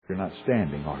You're not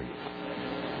standing, are you?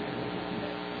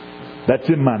 That's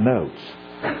in my notes.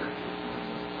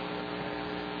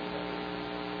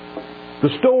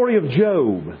 The story of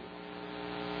Job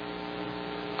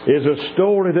is a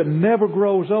story that never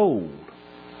grows old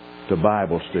to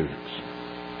Bible students.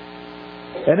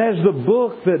 And as the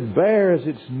book that bears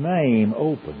its name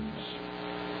opens,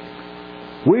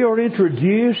 we are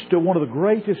introduced to one of the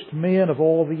greatest men of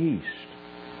all the East.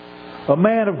 A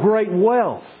man of great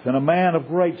wealth and a man of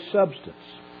great substance.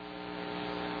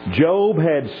 Job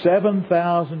had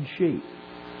 7,000 sheep,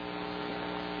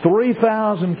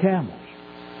 3,000 camels,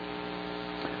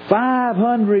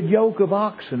 500 yoke of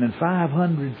oxen, and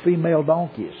 500 female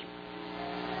donkeys.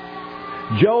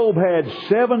 Job had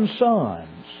 7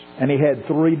 sons, and he had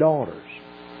 3 daughters.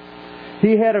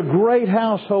 He had a great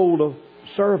household of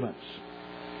servants.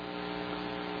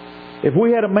 If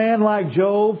we had a man like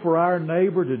Job for our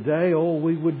neighbor today,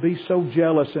 we would be so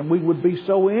jealous and we would be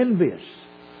so envious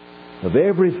of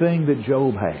everything that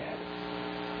Job had.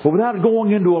 But without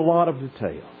going into a lot of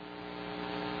detail,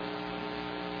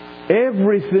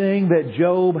 everything that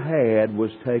Job had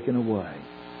was taken away.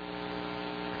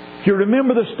 If you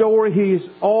remember the story,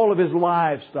 all of his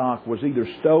livestock was either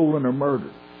stolen or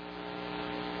murdered.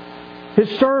 His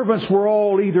servants were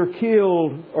all either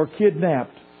killed or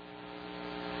kidnapped.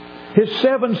 His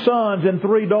 7 sons and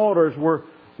 3 daughters were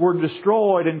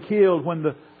destroyed and killed when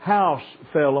the house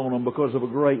fell on them because of a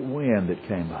great wind that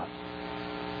came up.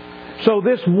 So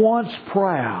this once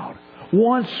proud,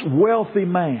 once wealthy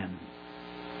man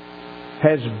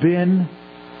has been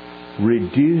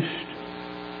reduced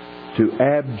to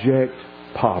abject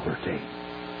poverty.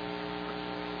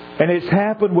 And it's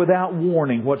happened without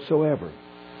warning whatsoever.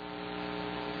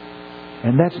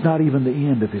 And that's not even the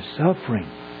end of his suffering.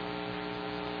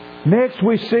 Next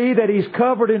we see that he's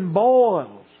covered in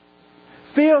boils.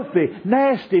 Filthy,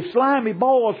 nasty, slimy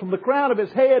boils from the crown of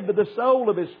his head to the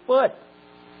sole of his foot.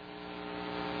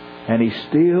 And he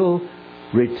still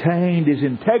retained his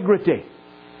integrity.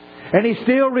 And he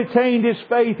still retained his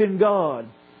faith in God.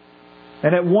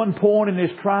 And at one point in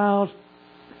his trials,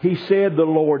 he said, "The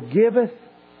Lord giveth,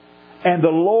 and the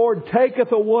Lord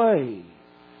taketh away.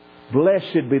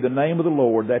 Blessed be the name of the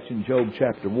Lord." That's in Job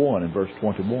chapter 1 and verse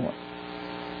 21.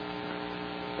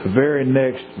 The very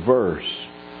next verse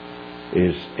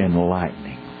is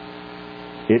enlightening.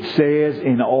 It says,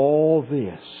 "In all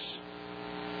this,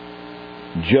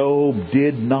 Job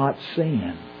did not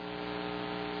sin,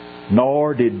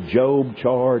 nor did Job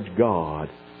charge God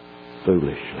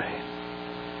foolishly."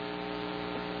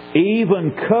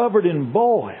 Even covered in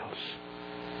boils.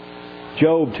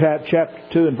 Job chapter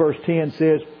 2 and verse 10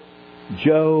 says,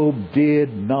 Job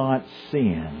did not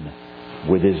sin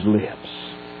with his lips.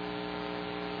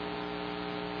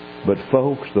 But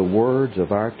folks, the words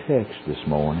of our text this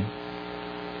morning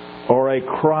are a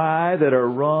cry that are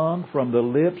wrung from the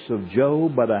lips of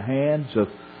Job by the hands of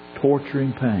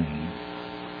torturing pain.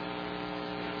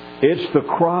 It's the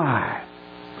cry.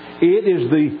 It is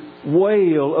the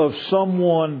wail of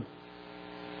someone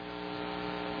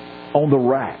on the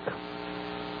rack,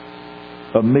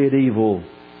 a medieval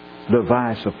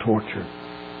device of torture.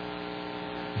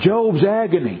 Job's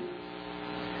agony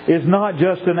is not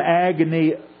just an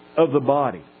agony of the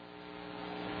body.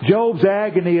 Job's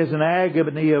agony is an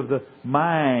agony of the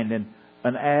mind and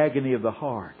an agony of the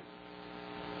heart.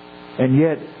 And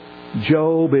yet,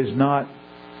 Job is not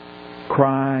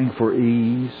crying for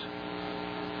ease,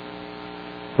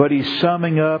 but he's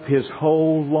summing up his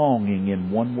whole longing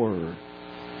in one word.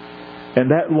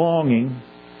 And that longing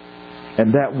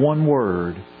and that one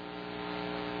word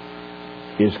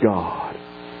is God.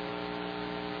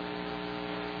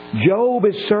 Job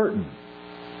is certain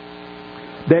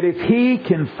that if he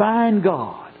can find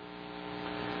God,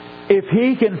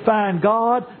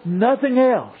 nothing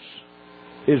else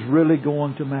is really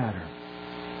going to matter.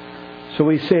 So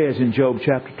he says in Job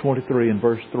chapter 23 and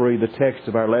verse 3, the text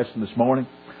of our lesson this morning,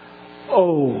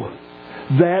 "Oh,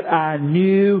 that I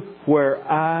knew where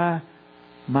I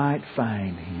might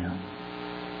find Him."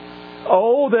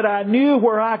 Oh, that I knew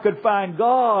where I could find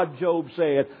God, Job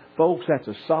said. Folks, that's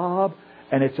a sob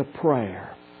and it's a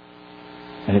prayer.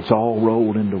 And it's all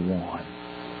rolled into one.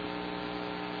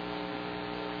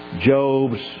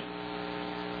 Job's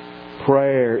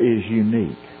prayer is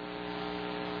unique.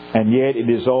 And yet it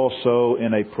is also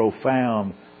in a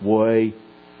profound way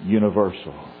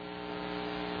universal.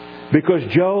 Because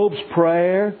Job's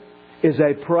prayer is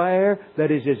a prayer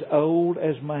that is as old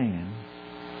as man.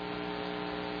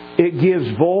 It gives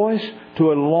voice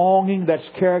to a longing that's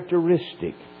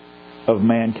characteristic of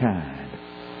mankind.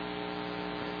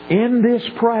 In this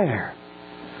prayer,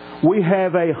 We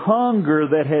have a hunger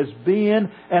that has been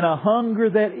and a hunger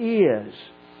that is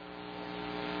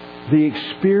the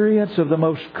experience of the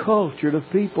most cultured of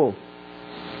people.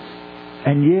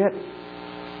 And yet,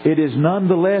 it is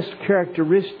nonetheless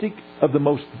characteristic of the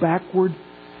most backward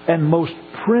and most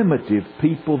primitive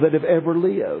people that have ever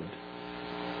lived.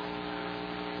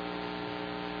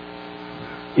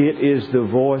 It is the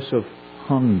voice of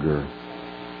hunger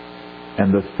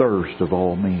and the thirst of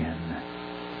all men.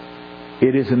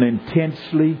 It is an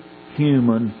intensely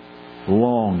human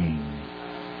longing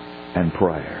and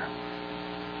prayer.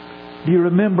 Do you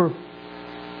remember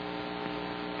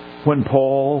when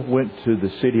Paul went to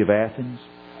the city of Athens?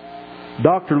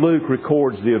 Dr. Luke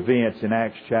records the events in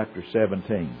Acts chapter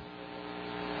 17.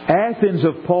 Athens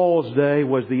of Paul's day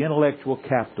was the intellectual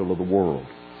capital of the world.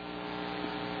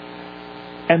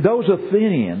 And those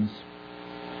Athenians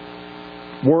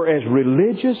were as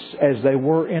religious as they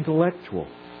were intellectual.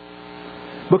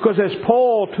 Because as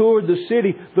Paul toured the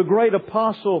city, the great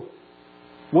apostle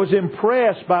was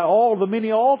impressed by all the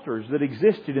many altars that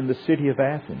existed in the city of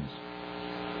Athens.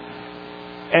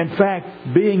 In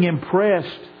fact, being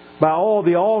impressed by all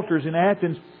the altars in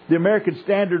Athens, the American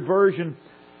Standard Version,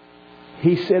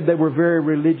 he said they were very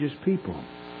religious people.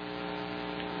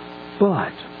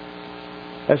 But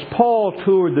as Paul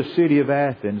toured the city of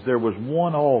Athens, there was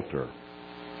one altar,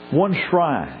 one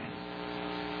shrine,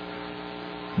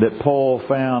 that Paul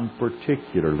found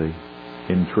particularly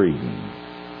intriguing.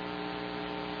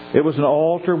 It was an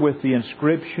altar with the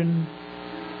inscription,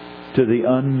 "To the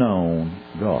unknown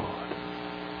God."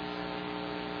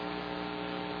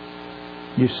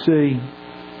 You see,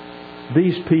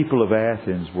 these people of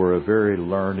Athens were a very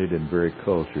learned and very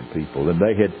cultured people, and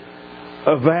they had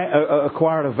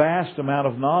acquired a vast amount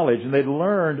of knowledge, and they'd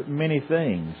learned many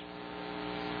things.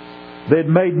 They'd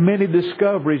made many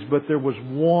discoveries, but there was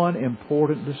one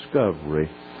important discovery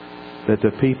that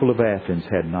the people of Athens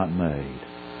had not made.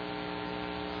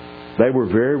 They were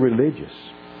very religious.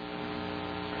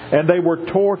 And they were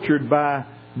tortured by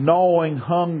gnawing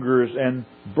hungers and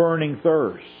burning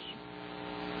thirsts.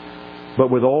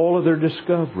 But with all of their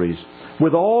discoveries,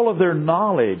 with all of their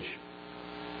knowledge,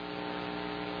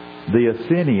 the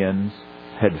Athenians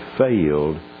had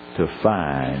failed to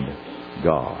find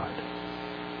God.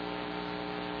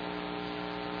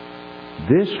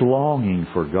 This longing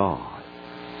for God,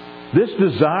 this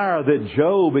desire that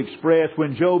Job expressed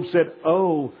when Job said,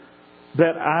 "Oh,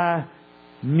 that I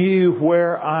knew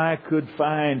where I could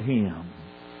find Him."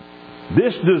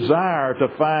 This desire to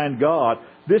find God,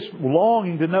 this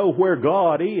longing to know where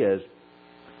God is,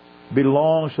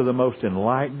 belongs to the most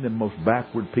enlightened and most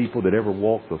backward people that ever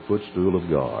walked the footstool of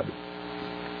God.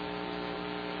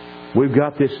 We've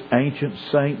got this ancient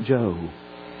Saint Job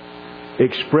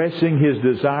expressing his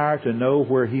desire to know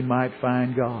where he might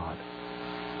find God.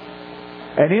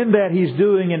 And in that he's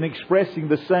doing and expressing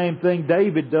the same thing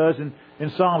David does in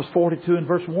Psalms 42 and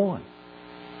verse 1.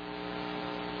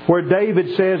 Where David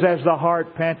says, "As the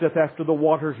hart panteth after the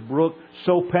water's brook,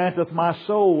 so panteth my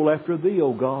soul after Thee,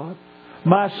 O God.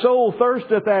 My soul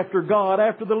thirsteth after God,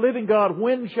 after the living God.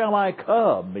 When shall I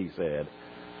come," he said,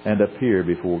 "and appear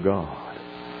before God?"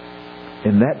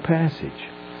 In that passage,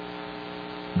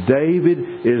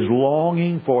 David is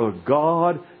longing for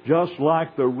God just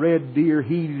like the red deer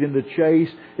heated in the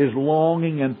chase is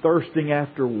longing and thirsting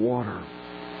after water.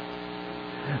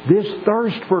 This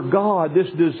thirst for God, this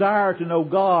desire to know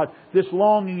God, this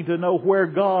longing to know where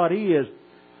God is,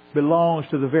 belongs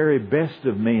to the very best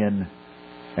of men,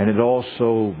 and it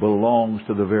also belongs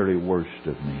to the very worst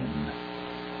of men.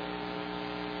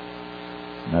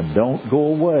 Now don't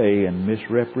go away and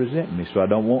misrepresent me, so I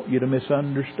don't want you to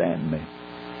misunderstand me.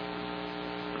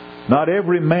 Not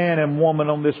every man and woman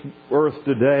on this earth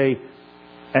today,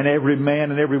 and every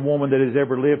man and every woman that has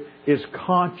ever lived, is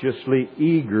consciously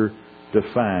eager to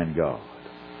find God.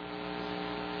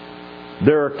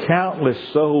 There are countless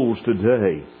souls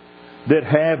today that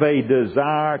have a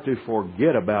desire to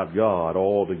forget about God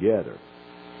altogether.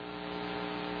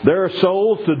 There are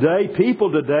souls today,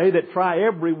 people today, that try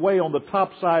every way on the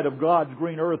top side of God's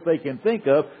green earth they can think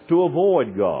of to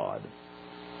avoid God.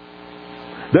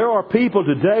 There are people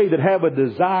today that have a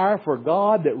desire for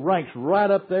God that ranks right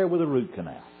up there with a root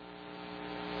canal.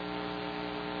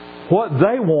 What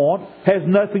they want has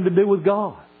nothing to do with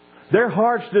God. Their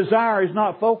heart's desire is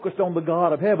not focused on the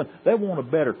God of heaven. They want a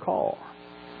better car,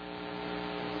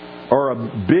 or a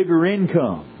bigger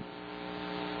income,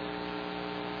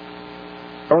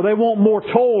 or they want more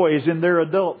toys in their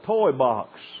adult toy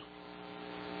box,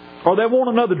 or they want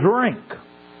another drink,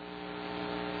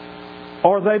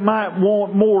 or they might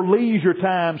want more leisure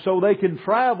time so they can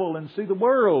travel and see the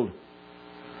world.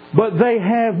 But they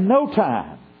have no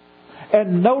time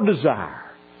and no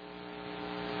desire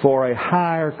for a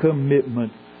higher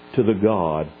commitment to the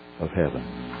God of heaven.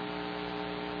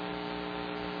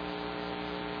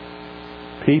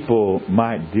 People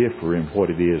might differ in what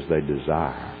it is they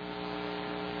desire,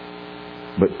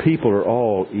 but people are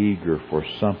all eager for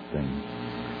something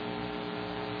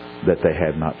that they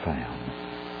have not found.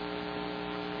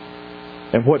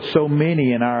 And what so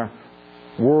many in our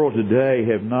world today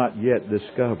have not yet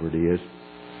discovered is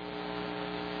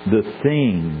the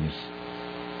things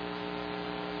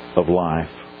of life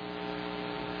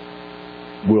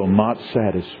will not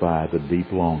satisfy the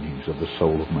deep longings of the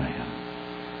soul of man.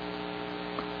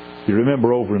 You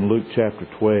remember over in Luke chapter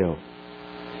 12,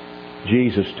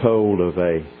 Jesus told of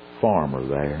a farmer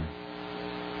there.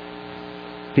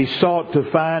 He sought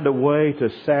to find a way to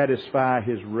satisfy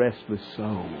his restless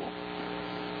soul.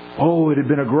 Oh, it had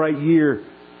been a great year.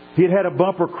 He had had a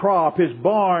bumper crop. His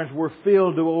barns were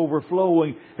filled to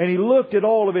overflowing. And he looked at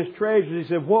all of his treasures. He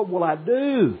said, what will I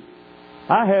do?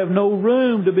 I have no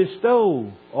room to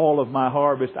bestow all of my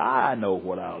harvest. I know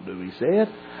what I'll do, he said.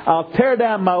 I'll tear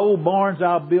down my old barns.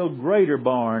 I'll build greater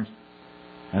barns.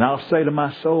 And I'll say to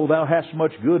my soul, thou hast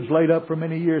much goods laid up for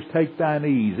many years. Take thine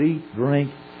ease. Eat,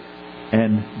 drink,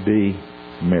 and be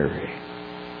merry.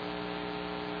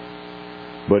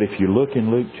 But if you look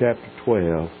in Luke chapter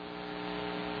 12,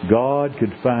 God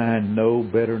could find no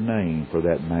better name for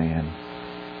that man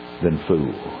than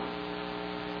fool.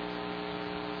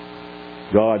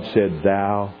 God said,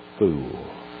 thou fool.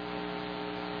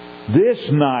 This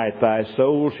night thy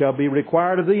soul shall be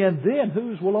required of thee, and then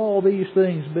whose will all these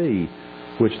things be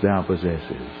which thou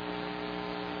possessest?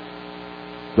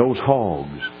 Those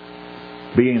hogs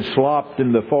being slopped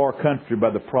in the far country by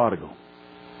the prodigal,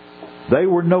 they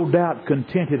were no doubt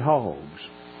contented hogs.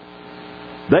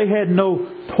 They had no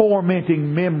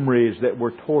tormenting memories that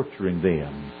were torturing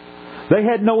them. They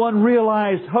had no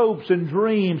unrealized hopes and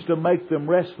dreams to make them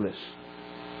restless.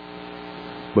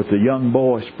 But the young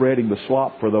boy spreading the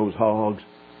slop for those hogs,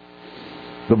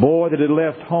 the boy that had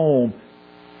left home,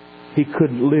 he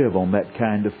couldn't live on that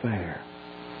kind of fare,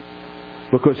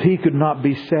 because he could not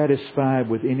be satisfied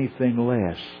with anything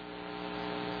less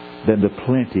than the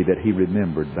plenty that he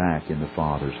remembered back in the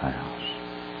Father's house.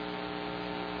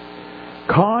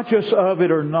 Conscious of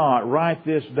it or not, write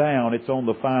this down. It's on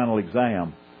the final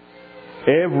exam.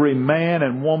 Every man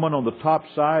and woman on the top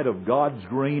side of God's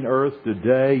green earth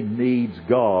today needs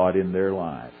God in their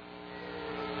life.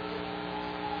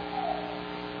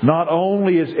 Not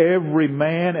only is every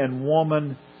man and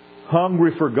woman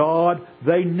hungry for God,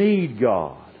 they need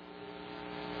God.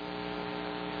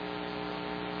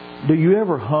 Do you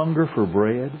ever hunger for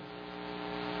bread?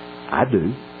 I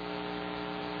do.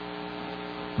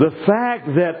 The fact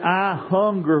that I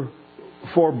hunger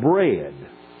for bread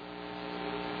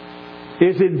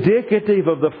is indicative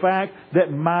of the fact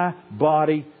that my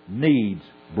body needs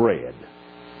bread.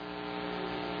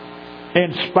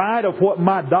 In spite of what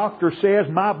my doctor says,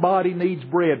 my body needs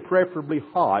bread, preferably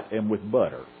hot and with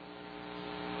butter.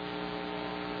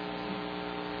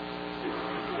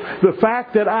 The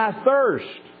fact that I thirst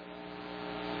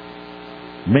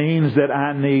means that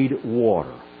I need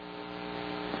water.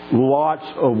 Lots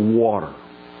of water.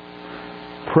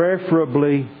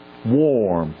 Preferably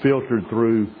warm, filtered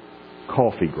through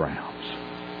coffee grounds.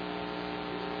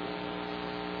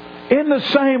 In the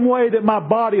same way that my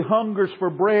body hungers for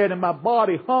bread and my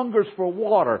body hungers for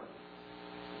water,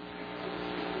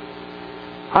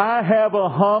 I have a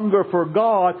hunger for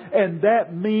God, and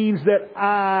that means that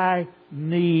I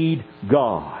need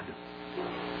God.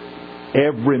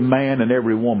 Every man and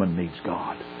every woman needs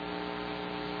God.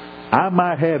 I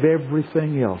might have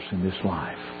everything else in this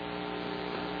life.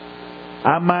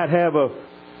 I might have a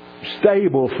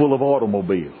stable full of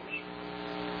automobiles.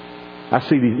 I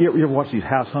see these. You ever watch these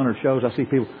house hunter shows? I see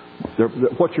people.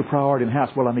 What's your priority in the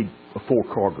house? Well, I need a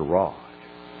 4-car garage.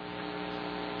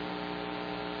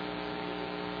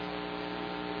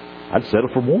 I'd settle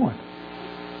for one.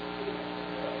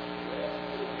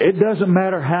 It doesn't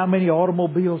matter how many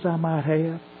automobiles I might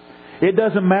have. It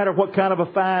doesn't matter what kind of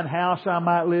a fine house I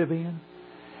might live in.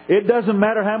 It doesn't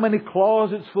matter how many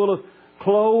closets full of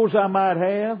clothes I might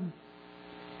have.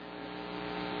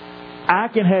 I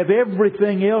can have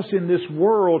everything else in this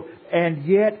world, and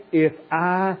yet if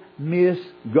I miss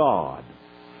God,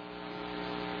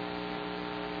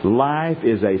 life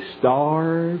is a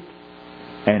starved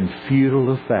and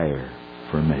futile affair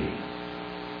for me.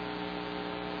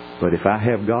 But if I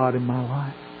have God in my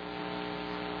life,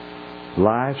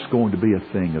 life's going to be a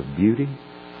thing of beauty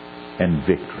and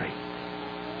victory.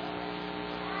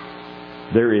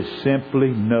 There is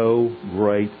simply no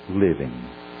great living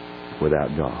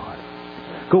without God.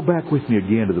 Go back with me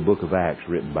again to the book of Acts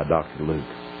written by Dr. Luke.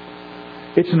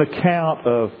 It's an account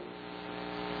of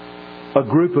a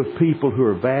group of people who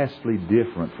are vastly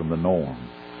different from the norm.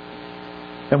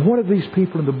 And what have these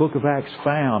people in the book of Acts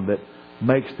found that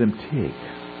makes them tick?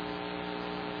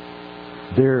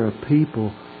 There are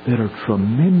people that are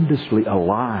tremendously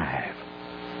alive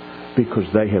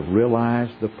because they have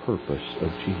realized the purpose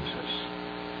of Jesus.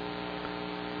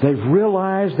 They've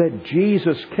realized that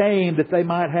Jesus came that they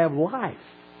might have life,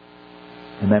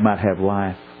 and they might have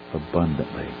life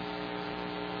abundantly.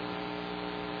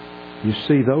 You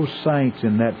see, those saints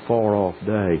in that far-off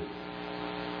day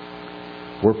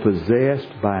were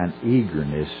possessed by an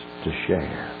eagerness to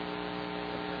share.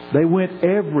 They went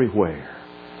everywhere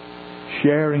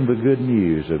sharing the good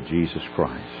news of Jesus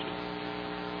Christ.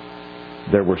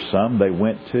 There were some they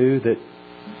went to that,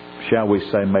 shall we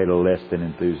say, made a less than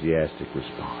enthusiastic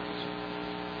response.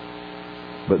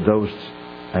 But those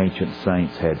ancient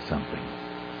saints had something.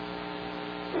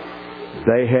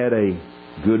 They had a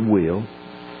goodwill.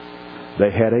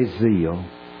 They had a zeal.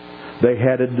 They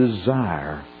had a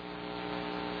desire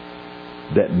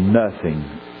that nothing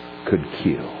could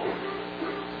kill.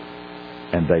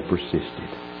 And they persisted.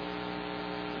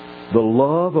 The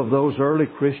love of those early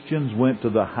Christians went to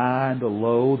the high and the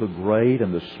low, the great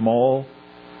and the small,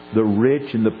 the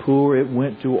rich and the poor. It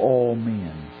went to all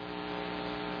men.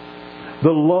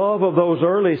 The love of those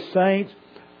early saints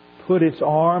put its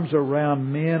arms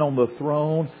around men on the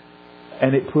throne,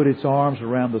 and it put its arms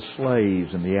around the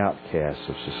slaves and the outcasts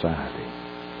of society.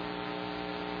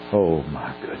 Oh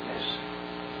my goodness.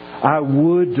 I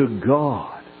would to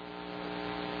God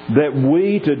that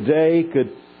we today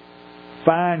could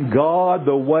find God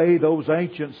the way those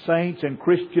ancient saints and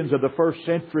Christians of the first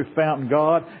century found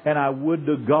God. And I would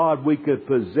to God we could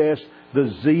possess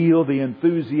the zeal, the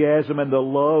enthusiasm, and the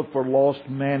love for lost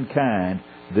mankind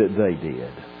that they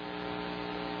did.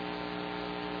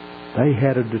 They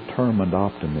had a determined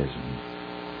optimism.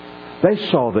 They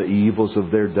saw the evils of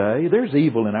their day. There's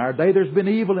evil in our day. There's been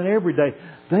evil in every day.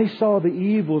 They saw the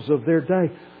evils of their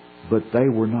day. But they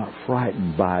were not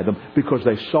frightened by them because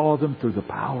they saw them through the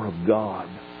power of God.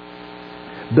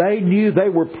 They knew they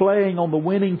were playing on the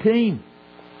winning team.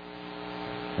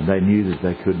 And they knew that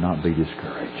they could not be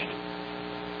discouraged.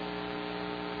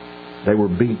 They were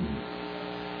beaten.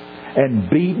 And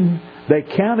beaten, they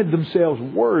counted themselves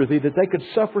worthy that they could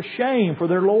suffer shame for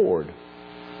their Lord.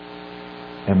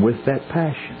 And with that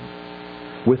passion,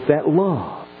 with that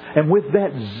love, and with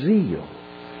that zeal,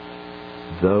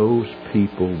 those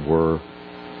people were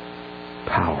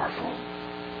powerful.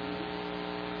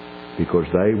 Because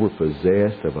they were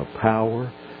possessed of a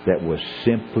power that was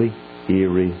simply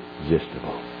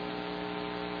irresistible.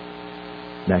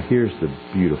 Now here's the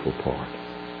beautiful part.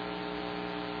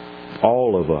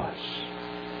 All of us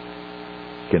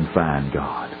can find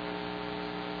God.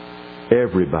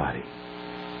 Everybody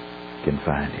can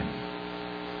find Him.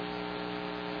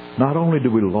 Not only do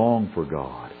we long for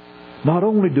God, not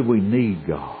only do we need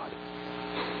God,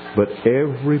 but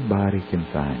everybody can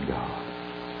find God.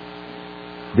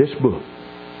 This book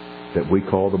that we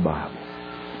call the Bible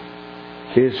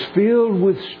is filled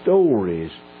with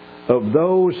stories of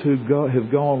those who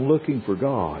have gone looking for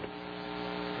God.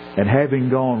 And having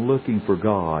gone looking for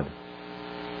God,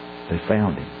 they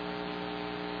found Him.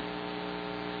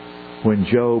 When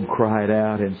Job cried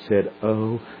out and said,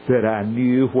 "Oh, that I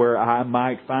knew where I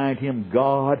might find Him,"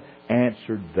 God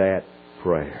answered that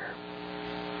prayer.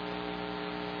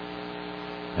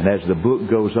 And as the book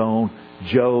goes on,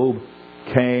 Job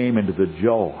came into the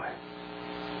joy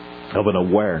of an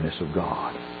awareness of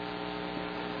God.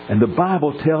 And the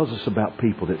Bible tells us about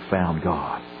people that found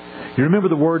God. You remember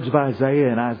the words of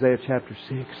Isaiah in Isaiah chapter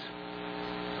 6?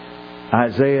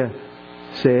 Isaiah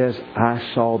says, "I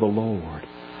saw the Lord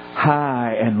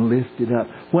high and lifted up."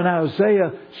 When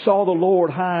Isaiah saw the Lord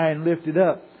high and lifted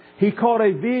up, he caught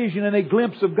a vision and a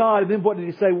glimpse of God. And then what did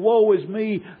he say? "Woe is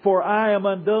me, for I am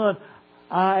undone.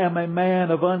 I am a man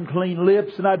of unclean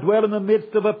lips, and I dwell in the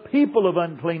midst of a people of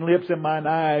unclean lips, and mine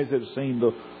eyes have seen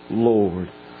the Lord,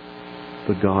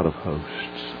 the God of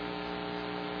hosts."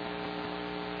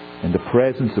 In the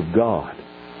presence of God,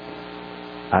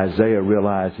 Isaiah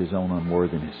realized his own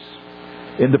unworthiness.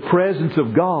 In the presence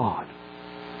of God,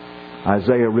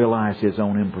 Isaiah realized his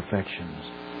own imperfections.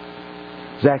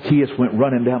 Zacchaeus went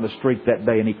running down the street that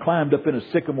day, and he climbed up in a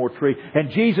sycamore tree.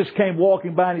 And Jesus came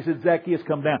walking by, and He said, "Zacchaeus,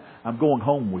 come down. I'm going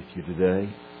home with you today."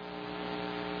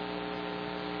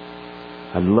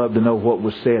 I'd love to know what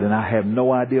was said, and I have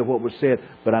no idea what was said,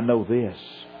 but I know this.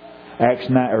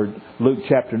 Luke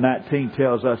chapter 19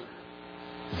 tells us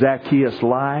Zacchaeus'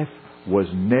 life was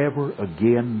never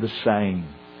again the same.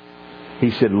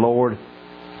 He said, Lord,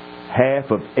 half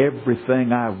of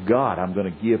everything I've got I'm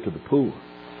going to give to the poor.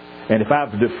 And if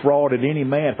I've defrauded any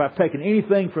man, if I've taken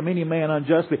anything from any man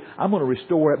unjustly, I'm going to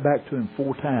restore it back to him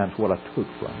 4 times what I took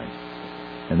from him.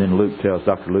 And then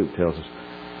Dr. Luke tells us,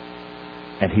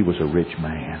 and he was a rich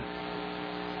man.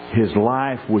 His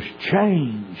life was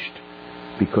changed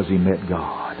because he met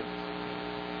God.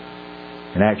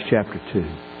 In Acts chapter 2,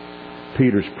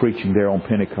 Peter's preaching there on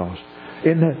Pentecost.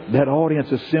 In that audience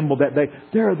assembled that day,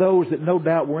 there are those that no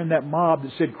doubt were in that mob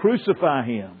that said, crucify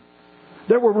him.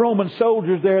 There were Roman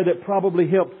soldiers there that probably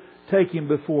helped take him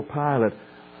before Pilate.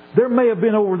 There may have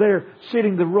been over there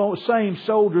sitting the same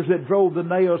soldiers that drove the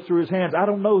nails through his hands. I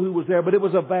don't know who was there, but it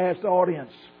was a vast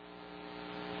audience.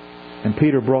 And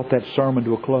Peter brought that sermon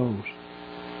to a close.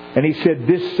 And he said,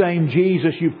 this same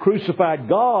Jesus you've crucified,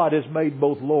 God has made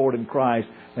both Lord and Christ.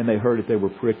 And they heard it. They were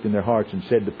pricked in their hearts and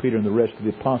said to Peter and the rest of the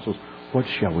apostles, what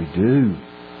shall we do?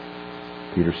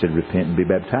 Peter said, repent and be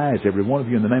baptized, every one of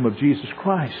you, in the name of Jesus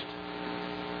Christ,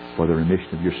 for the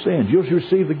remission of your sins. You'll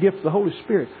receive the gift of the Holy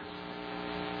Spirit.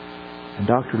 And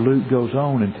Dr. Luke goes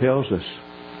on and tells us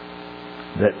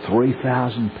that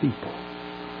 3,000 people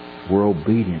were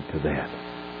obedient to that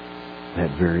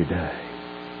very day.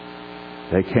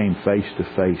 They came face to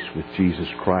face with Jesus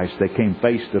Christ. They came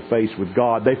face to face with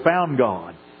God. They found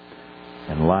God.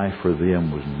 And life for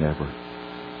them was never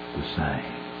the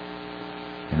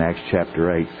same. In Acts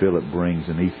chapter 8, Philip brings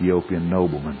an Ethiopian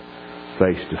nobleman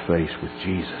face to face with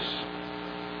Jesus.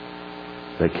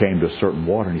 They came to a certain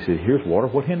water and he said, here's water.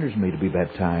 What hinders me to be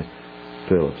baptized?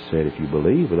 Philip said, if you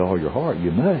believe with all your heart,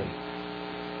 you may.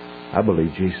 I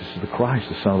believe Jesus is the Christ,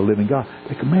 the Son of the living God.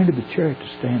 They commanded the chariot to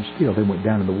stand still. They went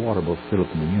down in the water, both Philip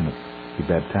and the eunuch. He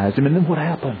baptized him. And then what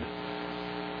happened?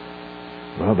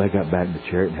 Well, they got back in the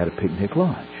chariot and had a picnic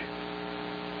lunch.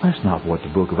 That's not what the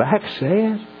book of Acts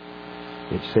says.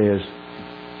 It says,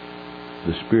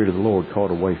 the Spirit of the Lord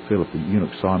caught away Philip. The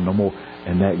eunuch saw him no more.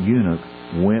 And that eunuch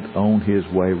went on his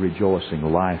way rejoicing.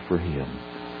 Life for him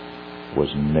was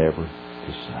never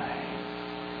the same.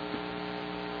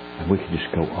 And we could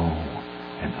just go on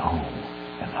and on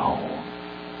and on.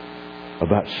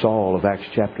 About Saul of Acts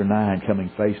chapter 9 coming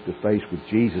face to face with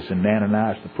Jesus, and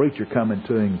Ananias the preacher coming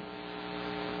to him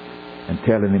and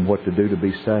telling him what to do to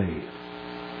be saved.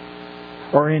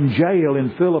 Or in jail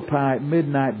in Philippi at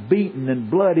midnight, beaten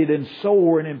and bloodied and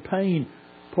sore and in pain,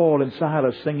 Paul and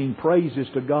Silas singing praises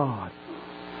to God.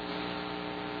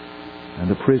 And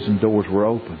the prison doors were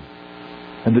open.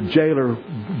 And the jailer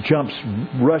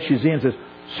rushes in and says,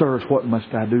 sirs, what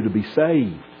must I do to be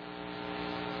saved?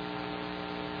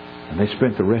 And they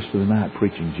spent the rest of the night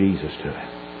preaching Jesus to him.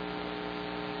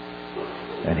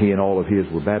 And he and all of his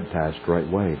were baptized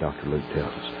straightway, Dr. Luke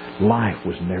tells us. Life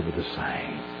was never the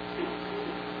same.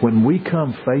 When we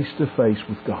come face to face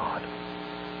with God,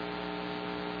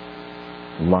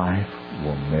 life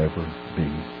will never be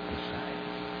the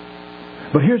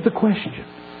same. But here's the question.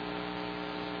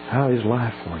 How is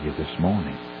life for you this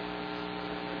morning?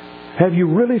 Have you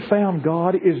really found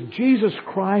God? Is Jesus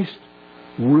Christ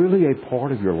really a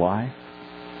part of your life?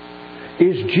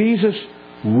 Is Jesus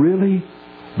really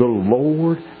the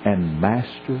Lord and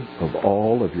Master of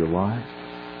all of your life?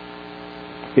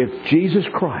 If Jesus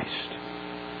Christ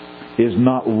is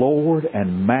not Lord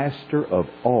and Master of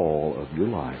all of your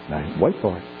life, now wait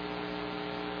for it.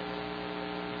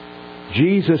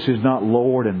 Jesus is not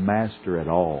Lord and Master at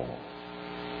all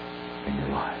in your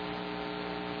life.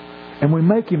 And we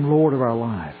make Him Lord of our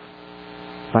life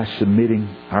by submitting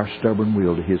our stubborn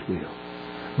will to His will.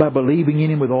 By believing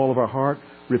in Him with all of our heart,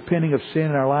 repenting of sin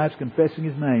in our lives, confessing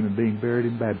His name, and being buried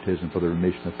in baptism for the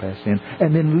remission of past sin,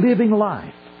 and then living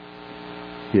life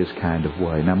His kind of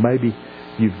way. Now maybe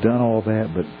you've done all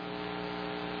that, but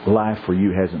life for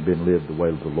you hasn't been lived the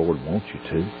way the Lord wants you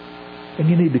to. And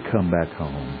you need to come back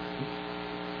home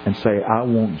and say, I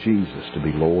want Jesus to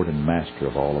be Lord and Master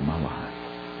of all of my life.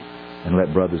 And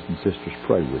let brothers and sisters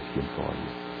pray with you and for you.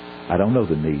 I don't know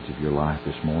the needs of your life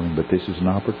this morning, but this is an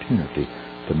opportunity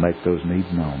to make those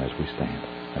needs known as we stand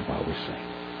and while we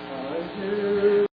sing.